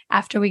then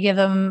after we give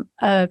them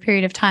a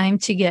period of time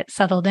to get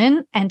settled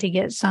in and to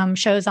get some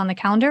shows on the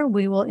calendar,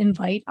 we will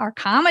invite our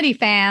comedy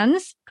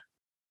fans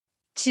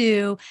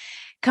to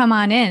come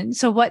on in.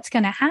 So what's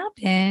going to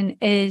happen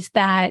is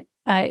that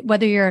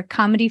whether you're a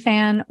comedy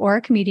fan or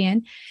a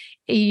comedian,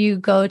 you'll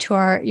go to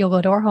our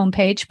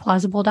homepage,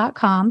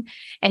 plausible.com,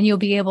 and you'll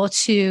be able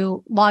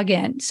to log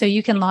in. So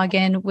you can log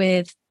in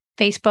with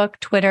Facebook,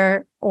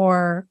 Twitter,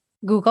 or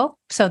Google,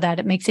 so that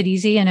it makes it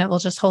easy, and it will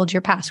just hold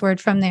your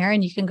password from there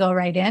and you can go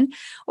right in,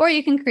 or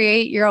you can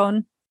create your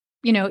own,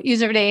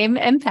 username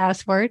and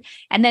password.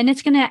 And then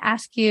it's going to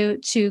ask you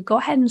to go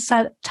ahead and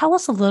tell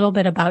us a little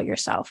bit about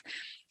yourself.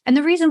 And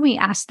the reason we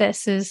ask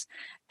this is,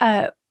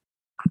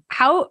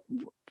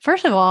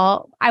 first of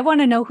all, I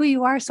want to know who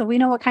you are so we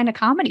know what kind of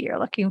comedy you're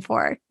looking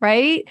for,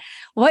 right?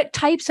 What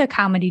types of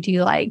comedy do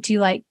you like? Do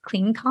you like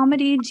clean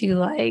comedy? Do you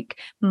like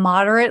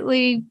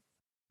moderately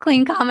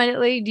clean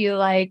comedy? Do you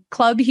like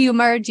club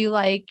humor? Do you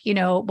like,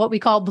 what we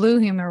call blue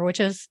humor, which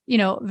is,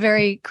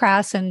 very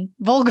crass and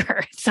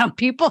vulgar? Some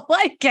people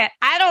like it.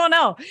 I don't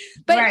know.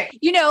 But, right.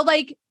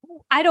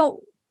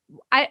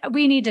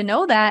 We need to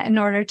know that in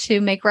order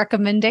to make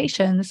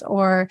recommendations,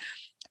 or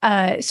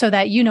so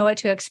that you know what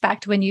to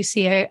expect when you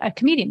see a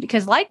comedian.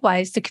 Because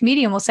likewise, the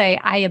comedian will say,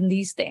 I am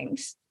these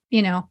things.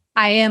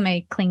 I am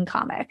a clean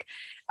comic.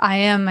 I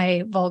am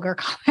a vulgar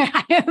comic.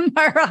 I am,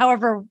 or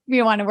however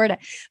you want to word it.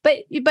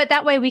 But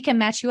that way we can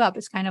match you up.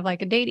 It's kind of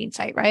like a dating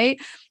site, right?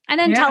 And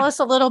then tell us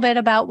a little bit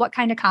about what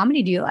kind of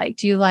comedy do you like?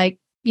 Do you like,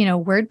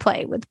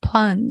 wordplay with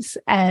puns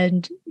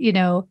and,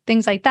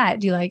 things like that?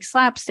 Do you like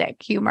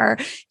slapstick humor?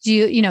 Do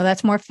you,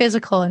 that's more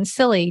physical and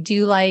silly? Do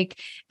you like,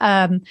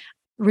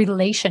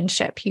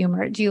 relationship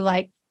humor? Do you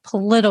like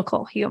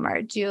political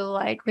humor? Do you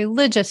like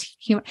religious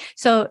humor?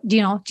 So, do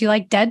you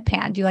like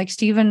deadpan? Do you like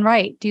Stephen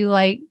Wright?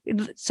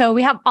 So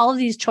we have all of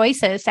these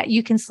choices that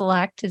you can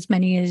select as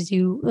many as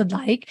you would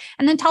like,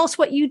 and then tell us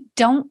what you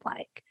don't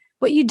like,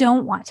 what you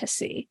don't want to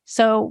see.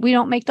 So we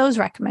don't make those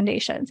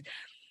recommendations.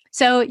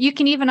 So you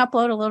can even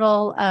upload a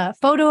little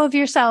photo of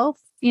yourself,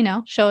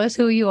 show us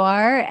who you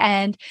are.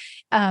 And,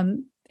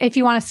 if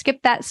you want to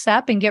skip that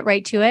step and get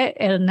right to it,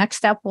 the next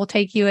step will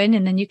take you in,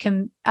 and then you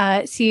can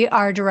see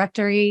our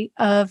directory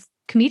of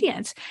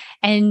comedians,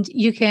 and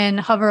you can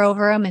hover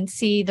over them and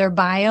see their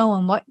bio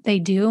and what they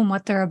do and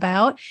what they're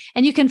about,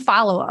 and you can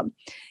follow them.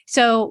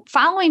 So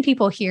following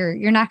people here,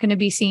 you're not going to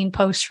be seeing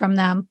posts from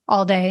them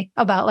all day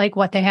about like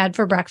what they had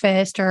for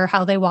breakfast or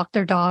how they walked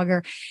their dog,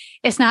 or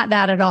it's not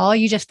that at all.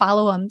 You just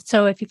follow them.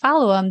 So if you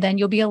follow them, then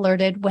you'll be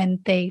alerted when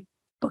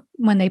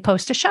they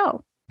post a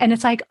show. And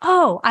it's like,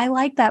 oh, I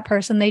like that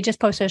person. They just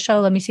posted a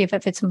show. Let me see if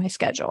it fits in my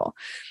schedule.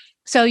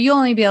 So you'll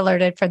only be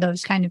alerted for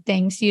those kind of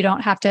things. You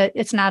don't have to,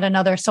 it's not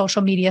another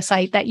social media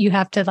site that you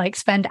have to like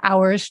spend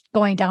hours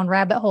going down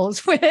rabbit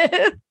holes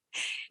with.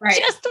 Right.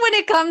 Just when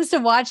it comes to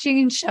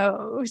watching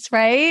shows,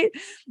 right?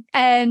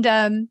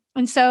 And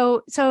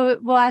so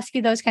we'll ask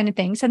you those kind of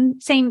things.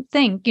 And same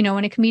thing, you know,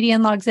 when a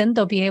comedian logs in,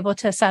 they'll be able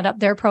to set up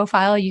their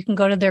profile. You can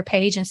go to their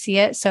page and see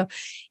it. So,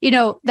 you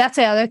know, that's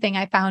the other thing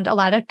I found. A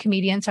lot of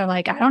comedians are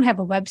like, I don't have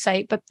a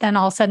website, but then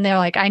all of a sudden they're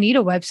like, I need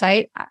a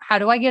website. How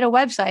do I get a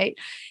website?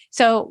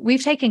 So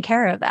we've taken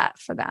care of that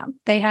for them.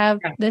 They have,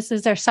 this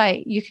is their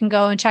site. You can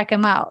go and check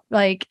them out.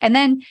 Like, and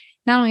then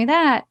not only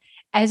that,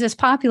 as this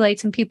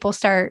populates and people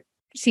start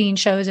seeing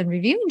shows and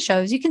reviewing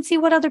shows, you can see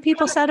what other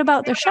people said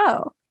about their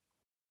show,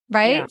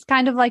 right? Yeah. It's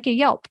kind of like a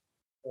Yelp.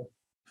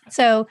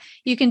 So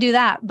you can do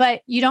that,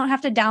 but you don't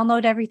have to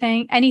download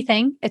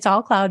anything. It's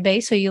all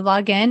cloud-based. So you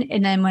log in,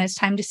 and then when it's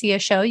time to see a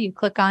show, you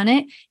click on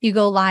it, you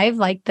go live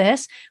like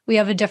this. We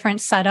have a different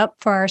setup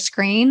for our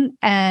screen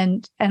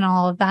and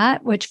all of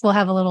that, which we'll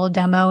have a little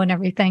demo and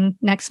everything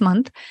next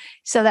month,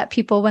 so that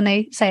people, when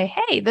they say,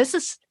 hey, this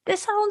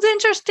sounds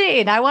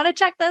interesting, I want to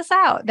check this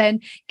out,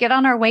 then get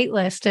on our wait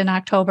list in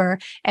October,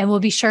 and we'll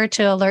be sure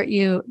to alert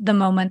you the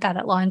moment that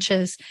it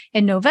launches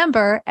in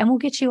November, and we'll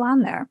get you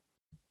on there.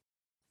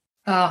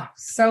 Oh,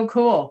 so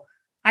cool.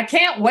 I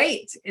can't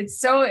wait. It's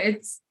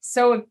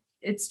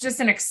just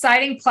an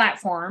exciting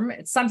platform.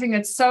 It's something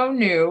that's so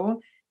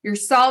new. You're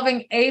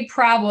solving a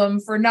problem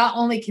for not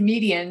only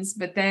comedians,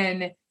 but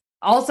then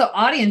also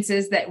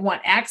audiences that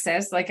want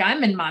access. Like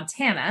I'm in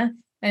Montana,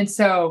 and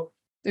so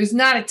there's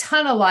not a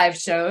ton of live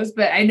shows,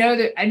 but I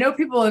know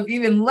people have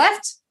even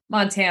left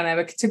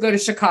Montana to go to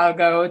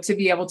Chicago to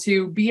be able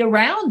to be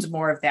around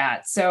more of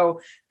that.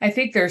 So I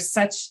think there's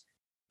such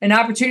an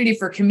opportunity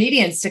for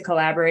comedians to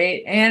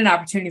collaborate and an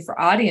opportunity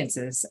for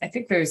audiences. I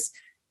think it's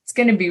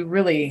going to be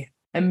really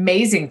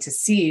amazing to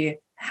see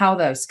how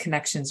those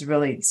connections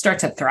really start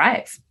to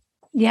thrive.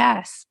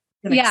 Yes.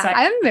 Yeah,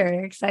 I'm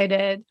very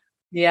excited.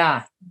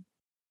 Yeah.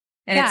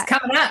 And it's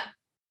coming up.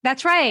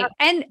 That's right.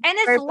 And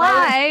it's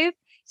live.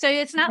 So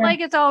it's not like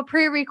it's all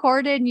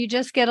pre-recorded and you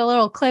just get a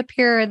little clip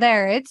here or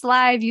there. It's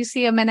live. You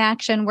see them in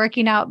action,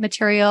 working out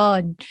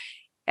material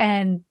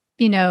and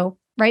you know,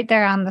 right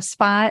there on the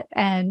spot.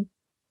 And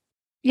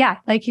yeah,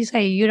 like you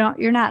say,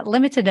 you're not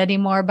limited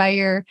anymore by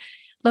your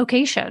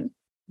location.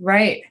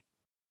 Right.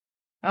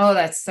 Oh,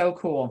 that's so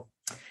cool.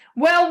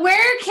 Well,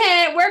 where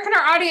can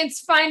our audience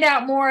find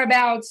out more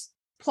about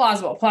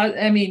Plausible?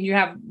 I mean, you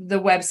have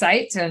the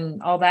website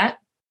and all that.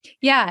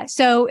 Yeah.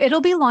 So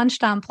it'll be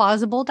launched on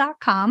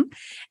plausible.com.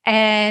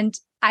 And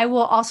I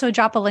will also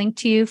drop a link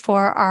to you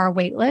for our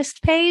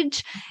waitlist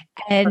page.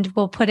 And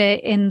we'll put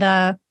it in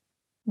the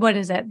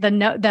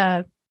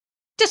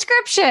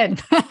description.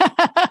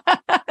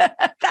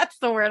 That's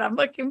the word I'm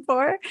looking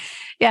for.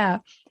 Yeah.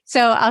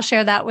 So I'll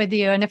share that with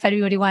you. And if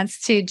anybody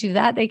wants to do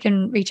that, they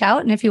can reach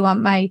out. And if you want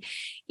my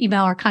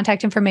email or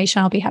contact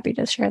information, I'll be happy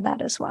to share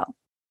that as well.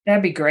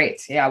 That'd be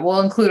great. Yeah.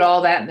 We'll include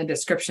all that in the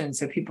description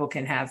so people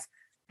can have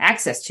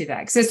access to that,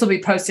 because this will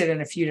be posted in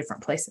a few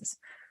different places.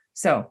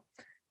 So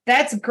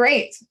that's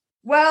great.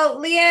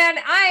 Well, Leanne,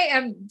 I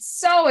am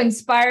so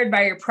inspired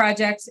by your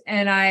project,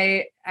 and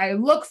I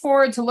look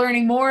forward to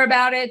learning more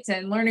about it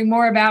and learning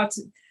more about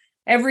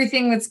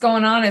everything that's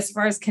going on as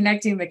far as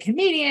connecting the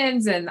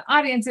comedians and the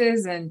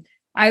audiences. And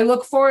I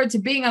look forward to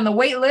being on the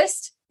wait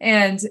list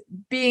and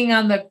being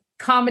on the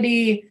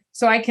comedy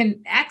so I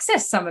can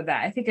access some of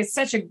that. I think it's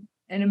such an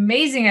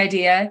amazing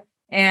idea.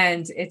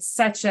 And it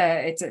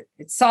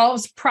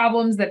solves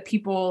problems that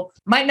people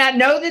might not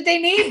know that they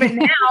need, but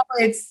now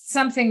it's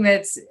something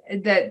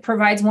that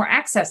provides more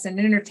access and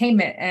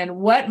entertainment. And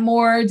what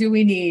more do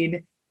we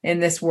need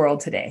in this world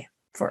today,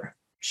 for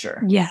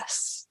sure?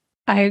 Yes,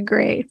 I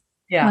agree.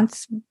 Yeah.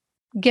 Let's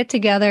get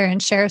together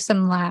and share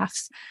some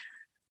laughs.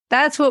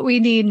 That's what we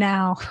need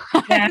now.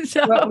 That's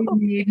what we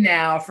need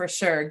now, for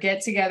sure.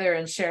 Get together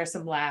and share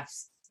some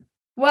laughs.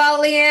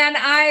 Well, Leanne,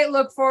 I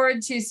look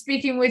forward to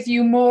speaking with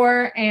you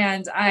more,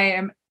 and I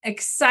am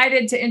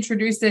excited to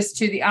introduce this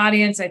to the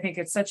audience. I think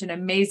it's such an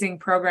amazing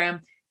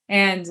program.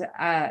 And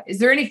is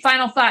there any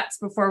final thoughts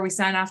before we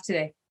sign off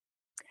today?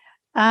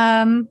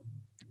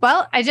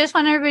 Well, I just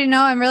want everybody to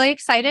know I'm really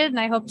excited, and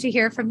I hope to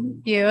hear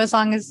from you, as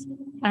long as,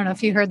 I don't know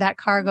if you heard that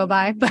car go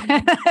by, but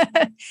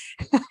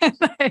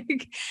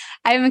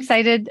I'm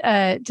excited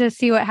to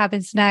see what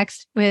happens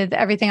next with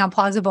everything on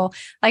Plausible.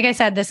 Like I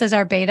said, this is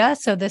our beta.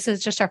 So this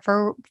is just our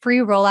free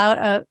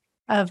rollout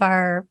of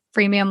our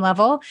freemium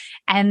level.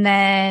 And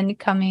then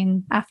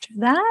coming after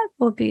that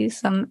will be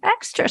some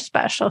extra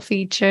special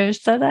features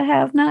that I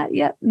have not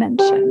yet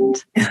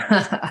mentioned.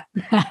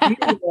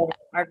 You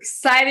are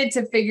excited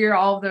to figure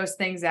all of those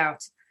things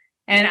out.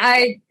 And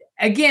I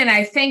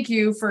thank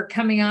you for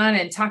coming on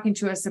and talking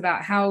to us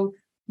about how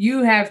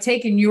you have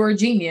taken your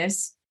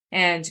genius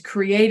and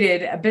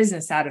created a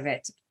business out of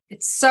it.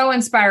 It's so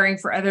inspiring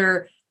for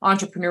other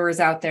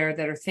entrepreneurs out there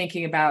that are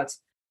thinking about,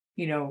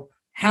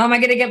 how am I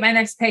going to get my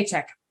next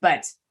paycheck?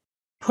 But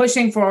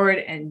pushing forward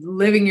and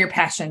living your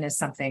passion is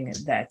something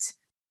that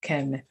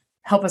can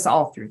help us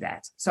all through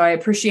that. So I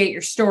appreciate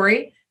your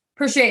story,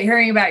 appreciate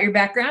hearing about your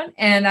background,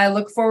 and I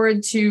look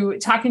forward to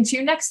talking to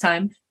you next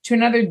time to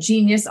another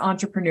genius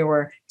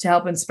entrepreneur to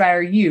help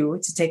inspire you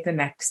to take the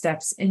next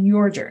steps in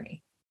your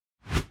journey.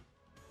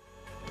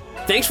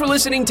 Thanks for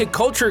listening to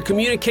Culture,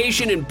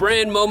 Communication, and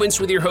Brand Moments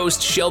with your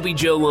host, Shelby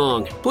Jo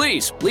Long.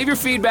 Please leave your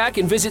feedback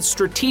and visit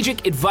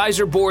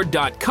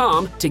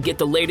strategicadvisorboard.com to get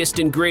the latest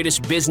and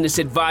greatest business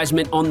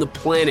advisement on the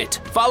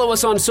planet. Follow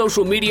us on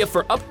social media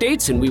for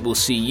updates, and we will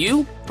see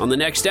you on the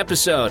next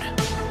episode.